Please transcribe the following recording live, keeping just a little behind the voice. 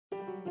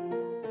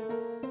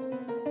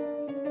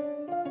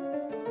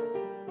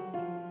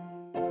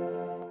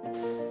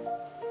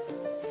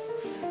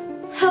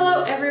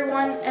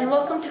everyone, and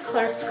welcome to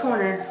Clark's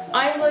Corner.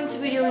 I'm going to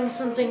be doing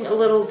something a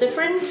little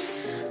different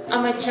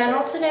on my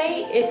channel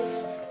today.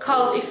 It's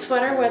called a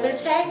sweater weather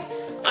tag.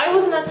 I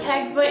was not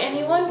tagged by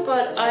anyone,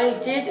 but I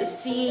did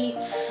see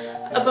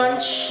a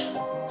bunch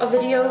of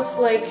videos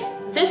like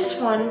this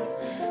one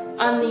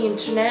on the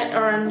internet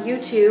or on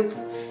YouTube,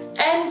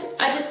 and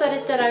I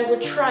decided that I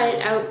would try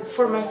it out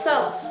for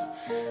myself.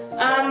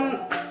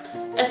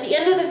 At the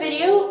end of the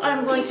video,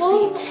 I'm going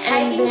to be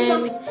tagging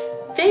something.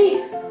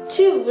 They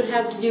too would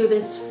have to do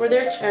this for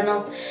their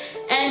channel.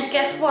 And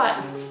guess what?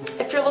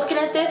 If you're looking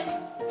at this,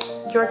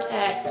 you're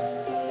tagged.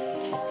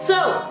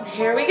 So,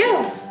 here we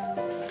go.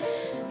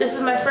 This is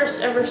my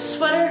first ever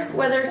sweater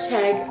weather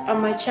tag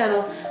on my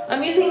channel.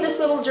 I'm using this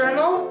little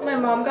journal my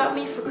mom got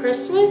me for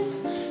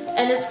Christmas.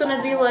 And it's going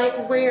to be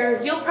like where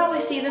you'll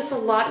probably see this a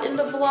lot in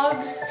the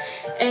vlogs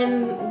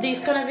and these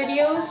kind of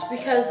videos,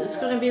 because it's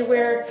going to be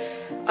where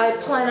I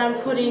plan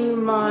on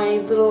putting my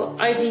little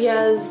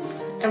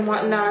ideas and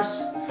whatnot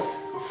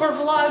for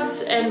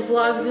vlogs and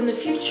vlogs in the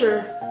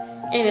future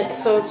in it.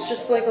 So it's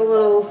just like a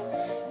little,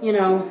 you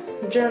know,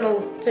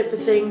 journal type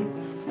of thing,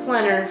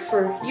 planner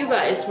for you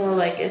guys, more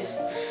like it.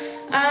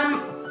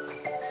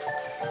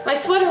 My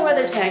sweater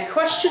weather tag,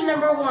 question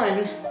number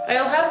 1.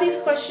 I'll have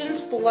these questions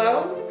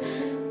below,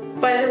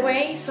 by the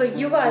way, so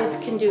you guys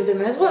can do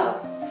them as well.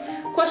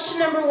 Question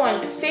number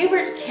 1,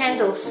 favorite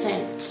candle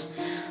scent.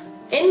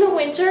 In the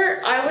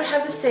winter, I would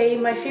have to say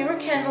my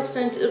favorite candle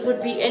scent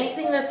would be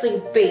anything that's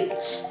like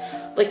baked.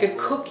 Like a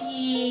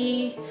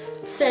cookie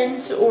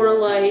scent, or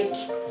like,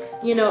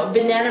 you know,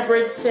 banana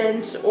bread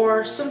scent,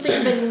 or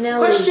something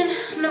vanilla. Question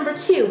number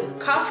 2,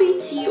 coffee,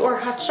 tea, or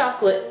hot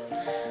chocolate.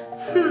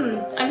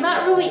 I'm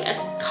not really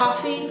a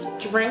coffee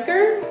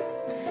drinker.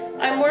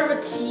 I'm more of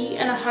a tea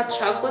and a hot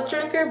chocolate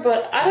drinker,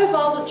 but out of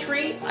all the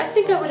three, I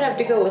think I would have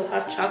to go with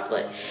hot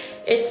chocolate.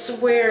 It's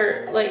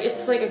where, like,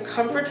 it's like a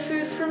comfort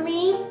food for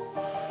me,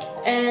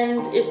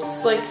 and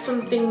it's like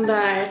something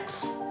that,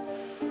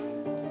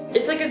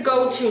 it's like a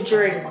go-to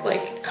drink.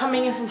 Like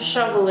coming in from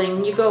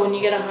shoveling, you go and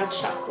you get a hot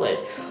chocolate,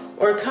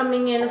 or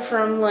coming in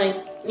from, like,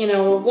 you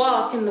know, a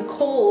walk in the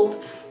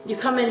cold, you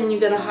come in and you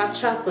get a hot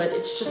chocolate.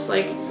 It's just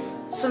like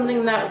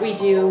something that we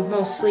do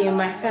mostly in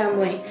my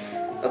family.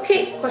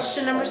 Okay,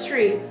 question number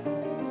 3.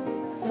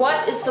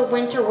 What is the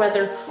winter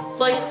weather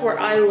like where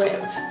I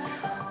live?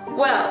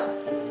 Well,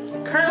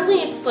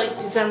 currently it's like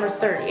December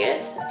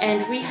 30th,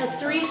 and we had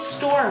 3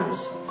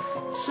 snowstorms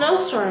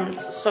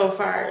so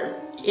far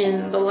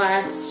in the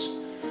last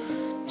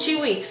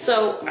 2 weeks.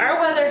 So our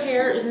weather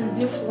here in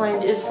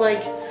Newfoundland is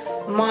like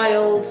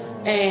mild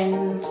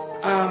and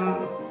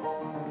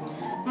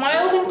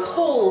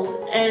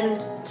cold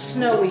and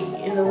snowy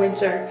in the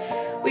winter.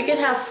 We can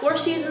have 4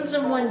 seasons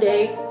in one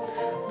day.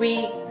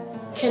 We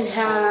can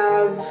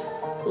have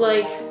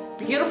like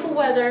beautiful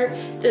weather,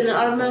 then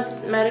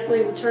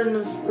automatically return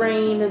the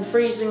rain and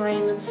freezing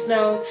rain and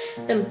snow,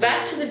 then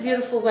back to the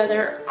beautiful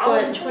weather all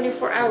in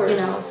 24 hours. You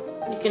know,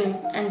 you can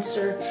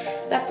answer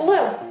that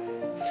below.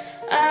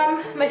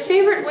 My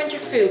favorite winter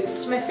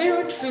foods. My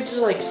favorite foods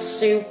are like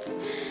soup,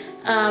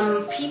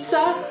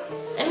 pizza,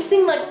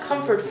 anything like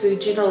comfort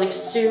food, you know, like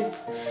soup,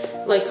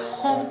 like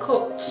home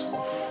cooked.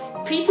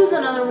 Pizza's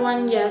another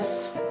one,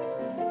 yes.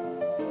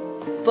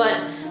 But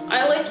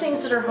I like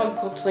things that are home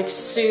cooked, like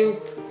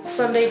soup,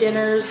 Sunday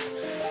dinners,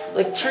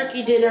 like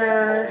turkey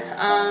dinner,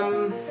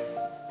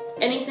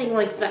 anything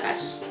like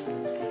that.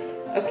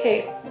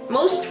 Okay,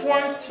 most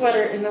worn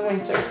sweater in the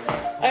winter.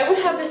 I would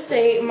have to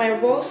say my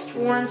most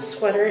worn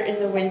sweater in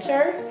the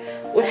winter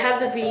would have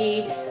to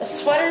be a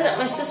sweater that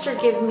my sister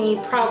gave me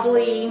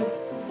probably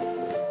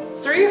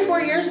 3 or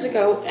 4 years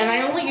ago, and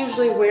I only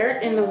usually wear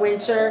it in the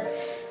winter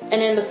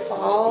and in the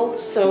fall,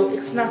 so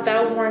it's not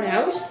that worn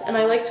out, and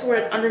I like to wear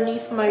it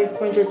underneath my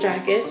winter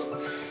jacket,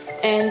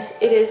 and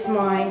it is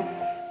my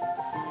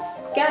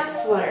Gap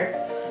sweater.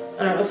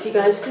 I don't know if you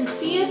guys can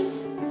see it.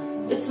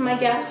 It's my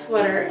Gap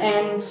sweater,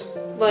 and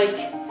like,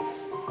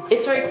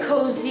 it's very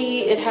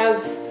cozy. It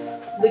has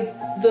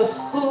the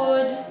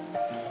hood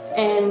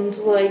and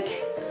like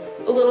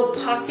a little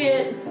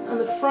pocket on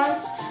the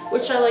front,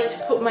 which I like to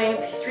put my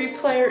MP3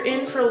 player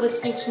in for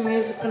listening to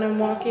music when I'm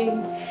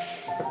walking.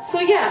 So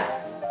yeah,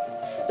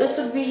 this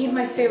would be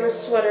my favorite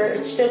sweater.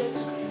 It's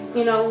just,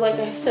 you know, like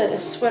I said, a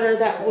sweater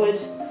that would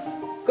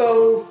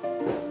go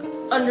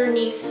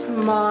underneath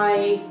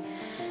my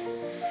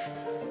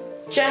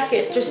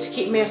jacket just to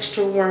keep me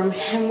extra warm.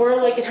 And where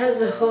like it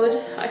has a hood,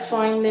 I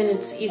find then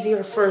it's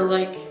easier for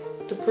like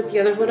to put the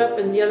other hood up,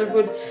 and the other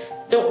hood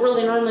don't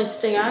really normally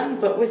stay on,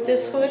 but with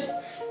this hood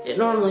it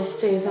normally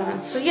stays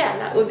on. So yeah,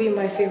 that would be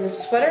my favorite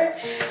sweater,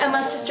 and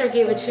my sister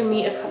gave it to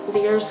me a couple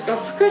of years ago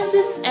for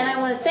Christmas, and I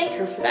want to thank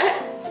her for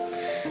that.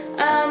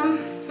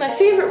 My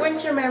favorite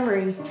winter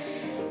memory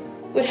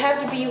would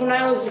have to be when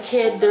I was a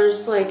kid.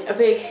 There's like a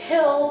big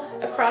hill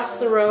across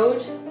the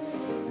road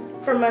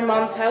from my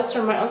mom's house,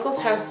 or my uncle's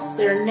house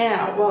there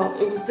now. Well,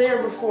 it was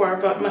there before,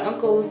 but my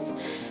uncle's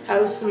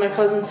house and my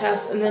cousin's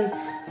house, and then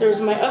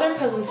there's my other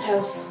cousin's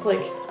house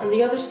like on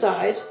the other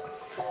side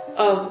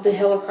of the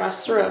hill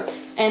across the road.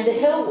 And the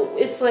hill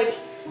is like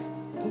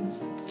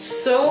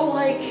so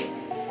like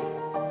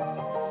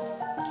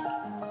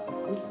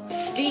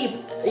steep,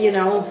 you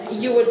know,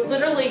 you would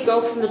literally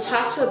go from the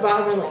top to the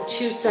bottom in like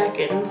 2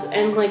 seconds,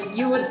 and like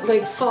you would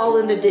like fall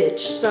in the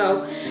ditch.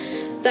 So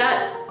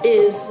that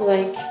is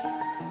like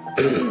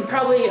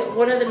probably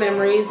one of the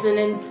memories. And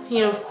then, you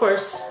know, of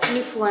course,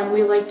 Newfoundland,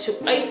 we like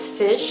to ice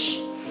fish.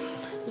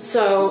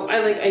 So I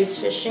like ice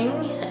fishing.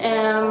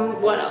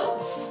 What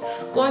else?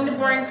 Going to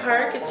Boring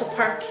Park. It's a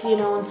park, you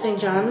know, in St.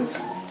 John's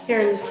here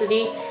in the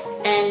city,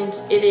 and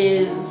it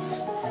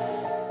is,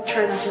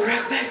 try not to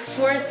rock back and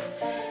forth.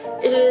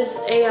 It is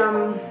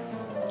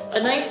a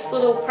nice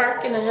little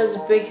park, and it has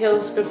big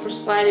hills, good for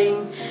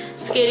sliding,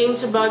 skating,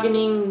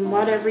 tobogganing,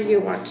 whatever you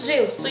want to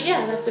do. So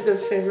yeah, that's a good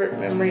favorite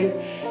memory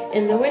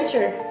in the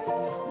winter.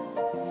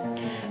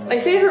 My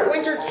favorite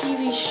winter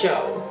TV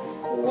show.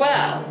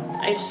 Well,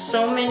 I have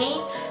so many.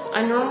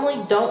 I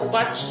normally don't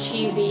watch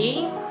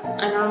TV.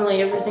 I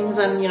normally, everything's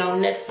on, you know,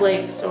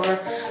 Netflix or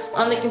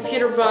on the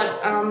computer, but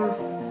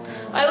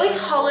I like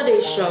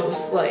holiday shows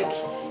like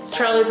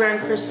Charlie Brown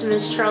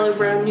Christmas, Charlie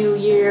Brown New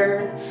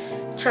Year,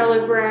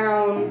 Charlie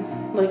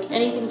Brown, like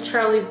anything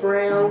Charlie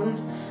Brown.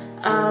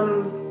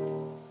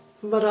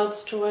 What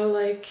else do I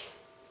like?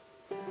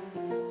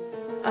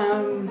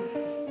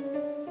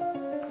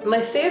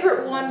 My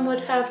favorite one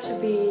would have to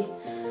be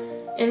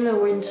in the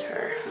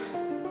winter.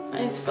 I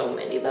have so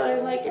many that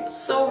I like. It's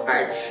so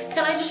hard.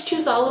 Can I just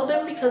choose all of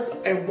them because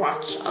I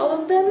watch all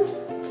of them?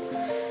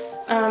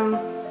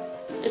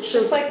 It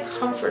just like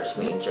comforts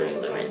me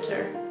during the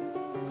winter.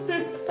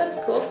 That's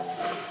cool.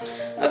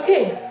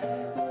 Okay.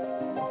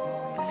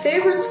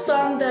 Favorite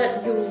song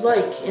that you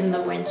like in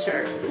the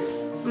winter?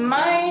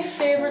 My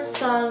favorite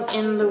song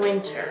in the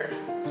winter.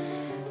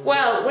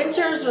 Well,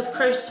 winter is with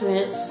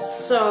Christmas,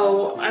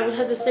 so I would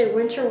have to say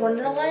Winter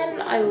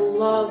Wonderland. I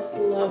love,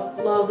 love,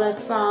 love that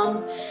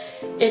song.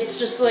 It's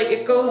just like,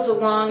 it goes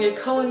along, it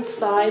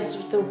coincides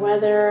with the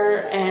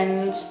weather,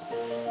 and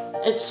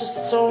it's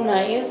just so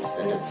nice,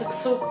 and it's like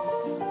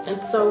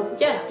so,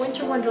 yeah,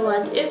 Winter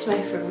Wonderland is my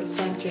favorite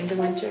song during the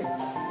winter.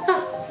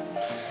 Huh.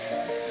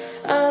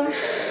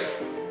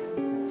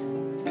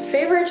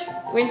 Favorite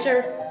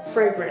winter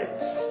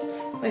fragrance.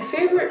 My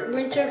favorite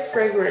winter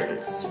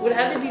fragrance would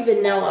have to be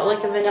vanilla,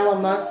 like a vanilla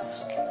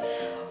musk,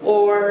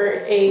 or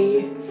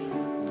a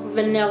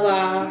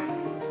vanilla,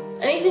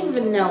 anything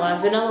vanilla,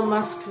 vanilla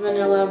musk,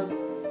 vanilla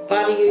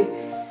body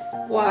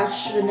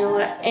wash,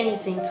 vanilla,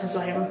 anything, because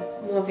I'm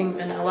loving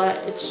vanilla.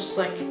 It's just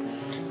like,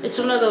 it's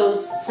one of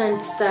those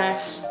scents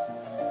that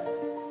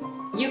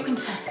you can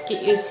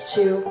get used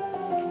to,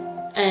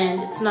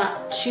 and it's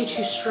not too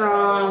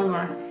strong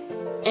or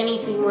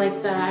anything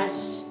like that.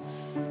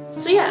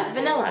 So yeah,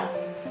 vanilla.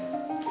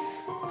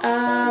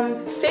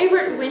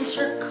 Favorite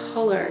winter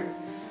color?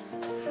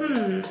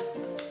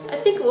 I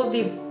think it would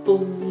be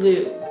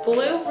blue.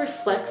 Blue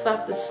reflects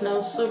off the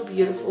snow so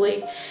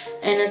beautifully,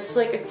 and it's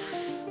like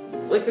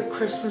a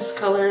Christmas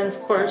color. And of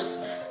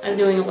course, I'm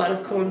doing a lot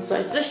of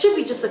coincides. This should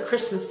be just a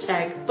Christmas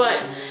tag,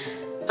 but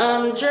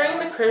during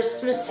the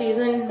Christmas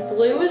season,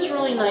 blue is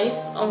really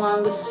nice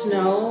along the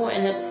snow,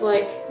 and it's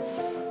like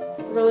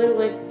really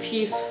like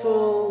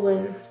peaceful,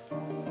 and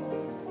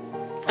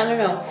I don't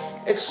know,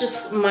 it's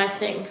just my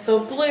thing. So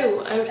blue,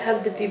 I would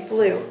have to be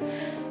blue.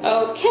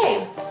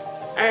 Okay,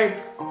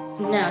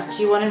 now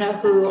do you want to know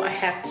who I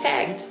have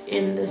tagged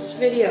in this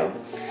video?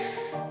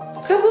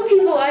 A couple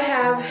people I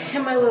have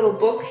in my little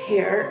book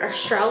here are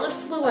Charlotte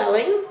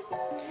Llewellyn.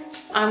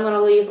 I'm going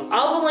to leave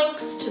all the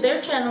links to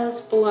their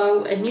channels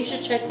below, and you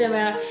should check them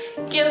out.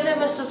 Give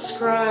them a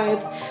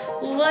subscribe,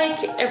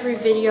 like every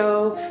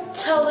video,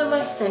 tell them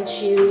I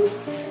sent you.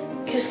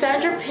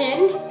 Cassandra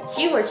Pin,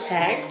 you were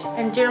tagged,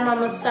 and Dear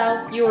Mama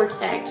Sal, you were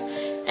tagged.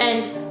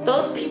 And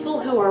those people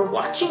who are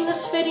watching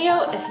this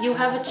video, if you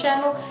have a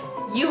channel,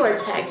 you are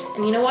tagged.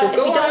 And you know what, if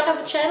you don't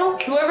have a channel,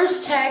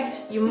 whoever's tagged,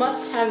 you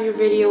must have your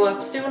video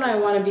up soon. I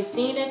want to be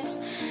seeing it.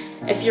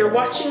 If you're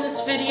watching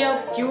this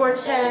video, you are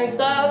tagged.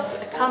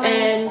 Up, comment,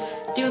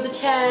 and do the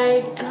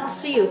tag, and I'll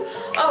see you.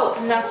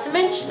 Oh, not to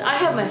mention, I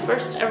have my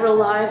first ever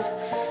live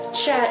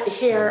chat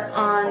here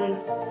on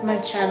my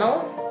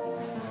channel.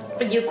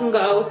 You can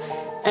go,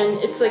 and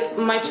it's like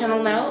my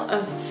channel now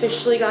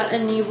officially got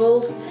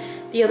enabled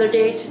the other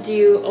day to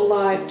do a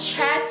live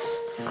chat.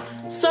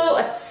 So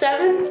at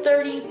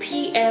 7:30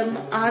 p.m.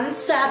 on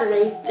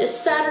Saturday, this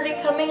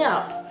Saturday coming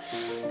up,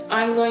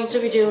 I'm going to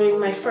be doing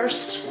my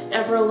first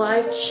ever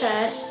live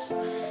chat,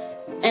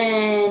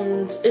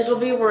 and it'll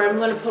be where I'm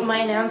going to put my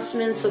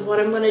announcements of what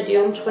I'm going to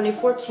do in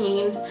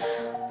 2014.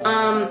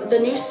 The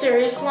new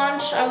series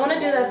launch, I want to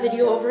do that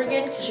video over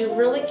again because you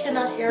really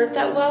cannot hear it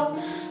that well.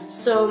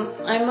 So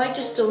I might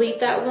just delete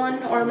that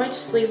one, or I might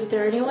just leave it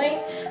there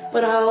anyway.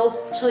 But I'll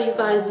tell you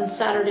guys on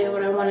Saturday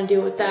what I want to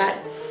do with that.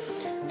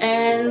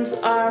 And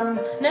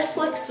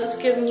Netflix is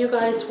giving you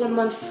guys 1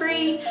 month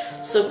free,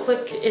 so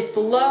click it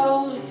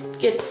below,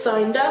 get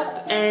signed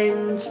up,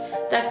 and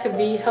that could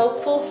be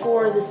helpful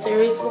for the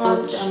series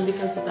launch.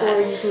 Because of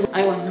that,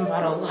 I went and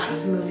bought a lot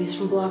of movies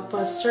from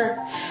Blockbuster.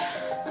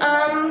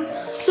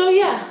 So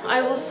yeah,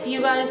 I will see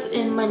you guys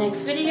in my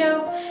next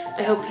video.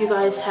 I hope you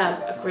guys have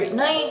a great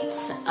night.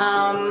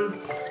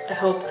 I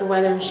hope the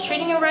weather is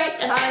treating you right,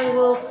 and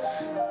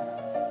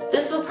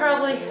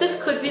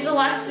this could be the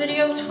last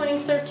video of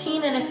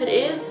 2013, and if it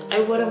is, I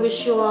want to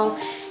wish you all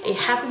a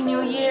happy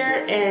new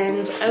year,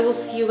 and I will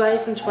see you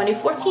guys in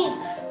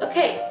 2014.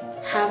 Okay,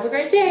 have a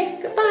great day.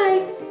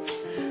 Goodbye.